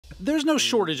There's no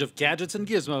shortage of gadgets and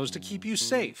gizmos to keep you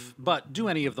safe, but do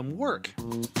any of them work?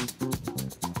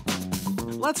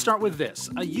 Let's start with this,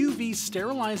 a UV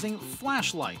sterilizing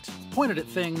flashlight. Pointed at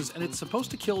things and it's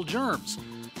supposed to kill germs.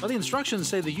 But the instructions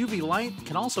say the UV light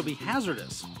can also be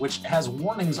hazardous. Which has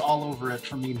warnings all over it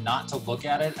for me not to look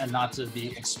at it and not to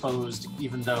be exposed,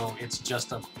 even though it's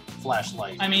just a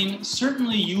flashlight. I mean,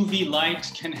 certainly UV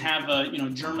light can have a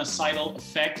germicidal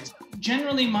effect.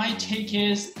 Generally, my take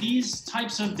is these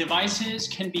types of devices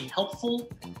can be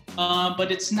helpful,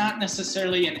 but it's not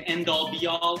necessarily an end-all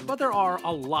be-all. But there are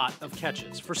a lot of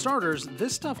catches. For starters,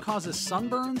 this stuff causes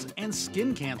sunburns and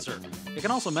skin cancer. It can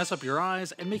also mess up your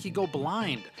eyes and make you go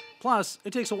blind. Plus,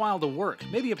 it takes a while to work,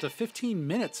 maybe up to 15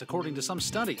 minutes according to some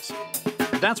studies.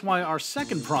 That's why our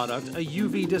second product, a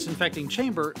UV disinfecting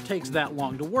chamber, takes that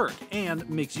long to work and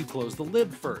makes you close the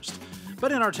lid first.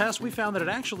 But in our test, we found that it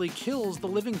actually kills the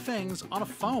living things on a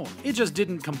phone. It just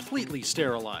didn't completely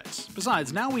sterilize.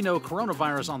 Besides, now we know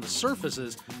coronavirus on the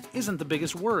surfaces isn't the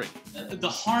biggest worry. The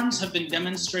harms have been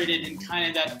demonstrated in kind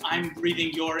of that I'm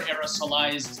breathing your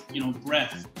aerosolized,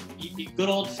 breath. The good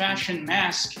old-fashioned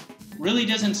mask really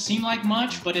doesn't seem like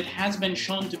much, but it has been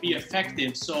shown to be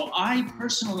effective. So I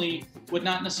personally would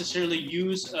not necessarily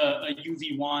use a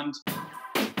UV wand.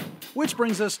 Which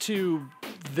brings us to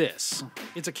this.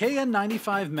 It's a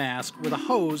KN95 mask with a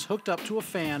hose hooked up to a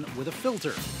fan with a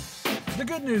filter. The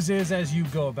good news is, as you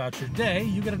go about your day,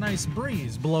 you get a nice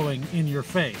breeze blowing in your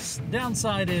face.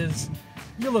 Downside is,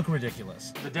 you look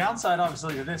ridiculous. The downside,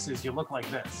 obviously, to this is you look like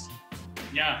this.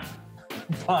 Yeah,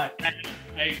 But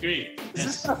I agree. is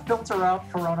this going to filter out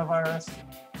coronavirus?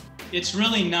 It's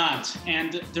really not.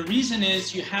 And the reason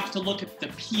is you have to look at the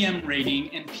PM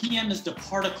rating, and PM is the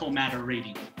particle matter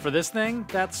rating. For this thing,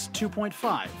 that's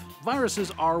 2.5.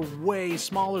 Viruses are way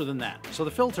smaller than that, so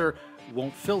the filter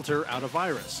won't filter out a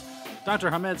virus.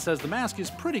 Dr. Hamed says the mask is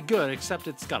pretty good, except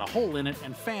it's got a hole in it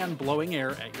and fan blowing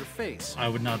air at your face. I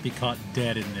would not be caught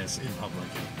dead in this in public.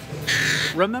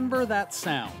 Remember that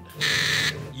sound.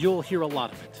 You'll hear a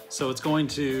lot of it. So it's going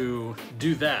to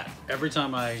do that every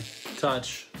time I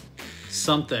touch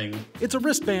something. It's a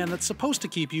wristband that's supposed to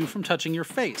keep you from touching your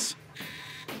face.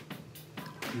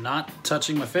 Not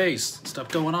touching my face. Stuff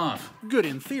going off. Good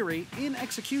in theory, in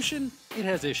execution, it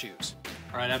has issues.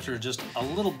 All right, after just a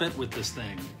little bit with this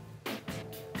thing,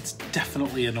 it's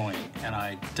definitely annoying, and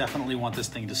I definitely want this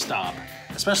thing to stop.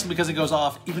 Especially because it goes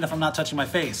off even if I'm not touching my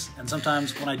face. And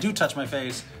sometimes when I do touch my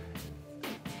face,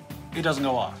 it doesn't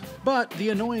go off. But the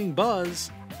annoying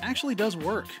buzz actually does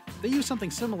work. They use something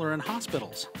similar in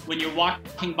hospitals. When you're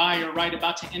walking by or right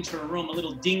about to enter a room, a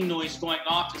little ding noise going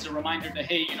off is a reminder to,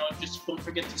 hey, just don't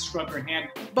forget to scrub your hand.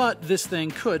 But this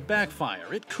thing could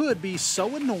backfire. It could be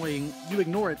so annoying you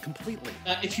ignore it completely.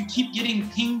 If you keep getting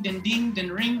pinged and dinged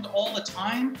and ringed all the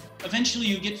time, eventually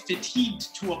you get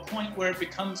fatigued to a point where it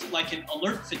becomes like an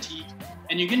alert fatigue,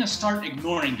 and you're going to start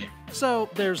ignoring it. So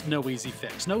there's no easy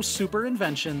fix, no super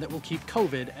invention that will keep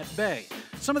COVID at bay.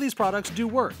 Some of these products do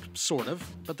work, sort of,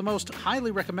 but the most highly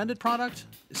recommended product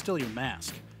is still your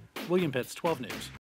mask. William Pitts, 12 News.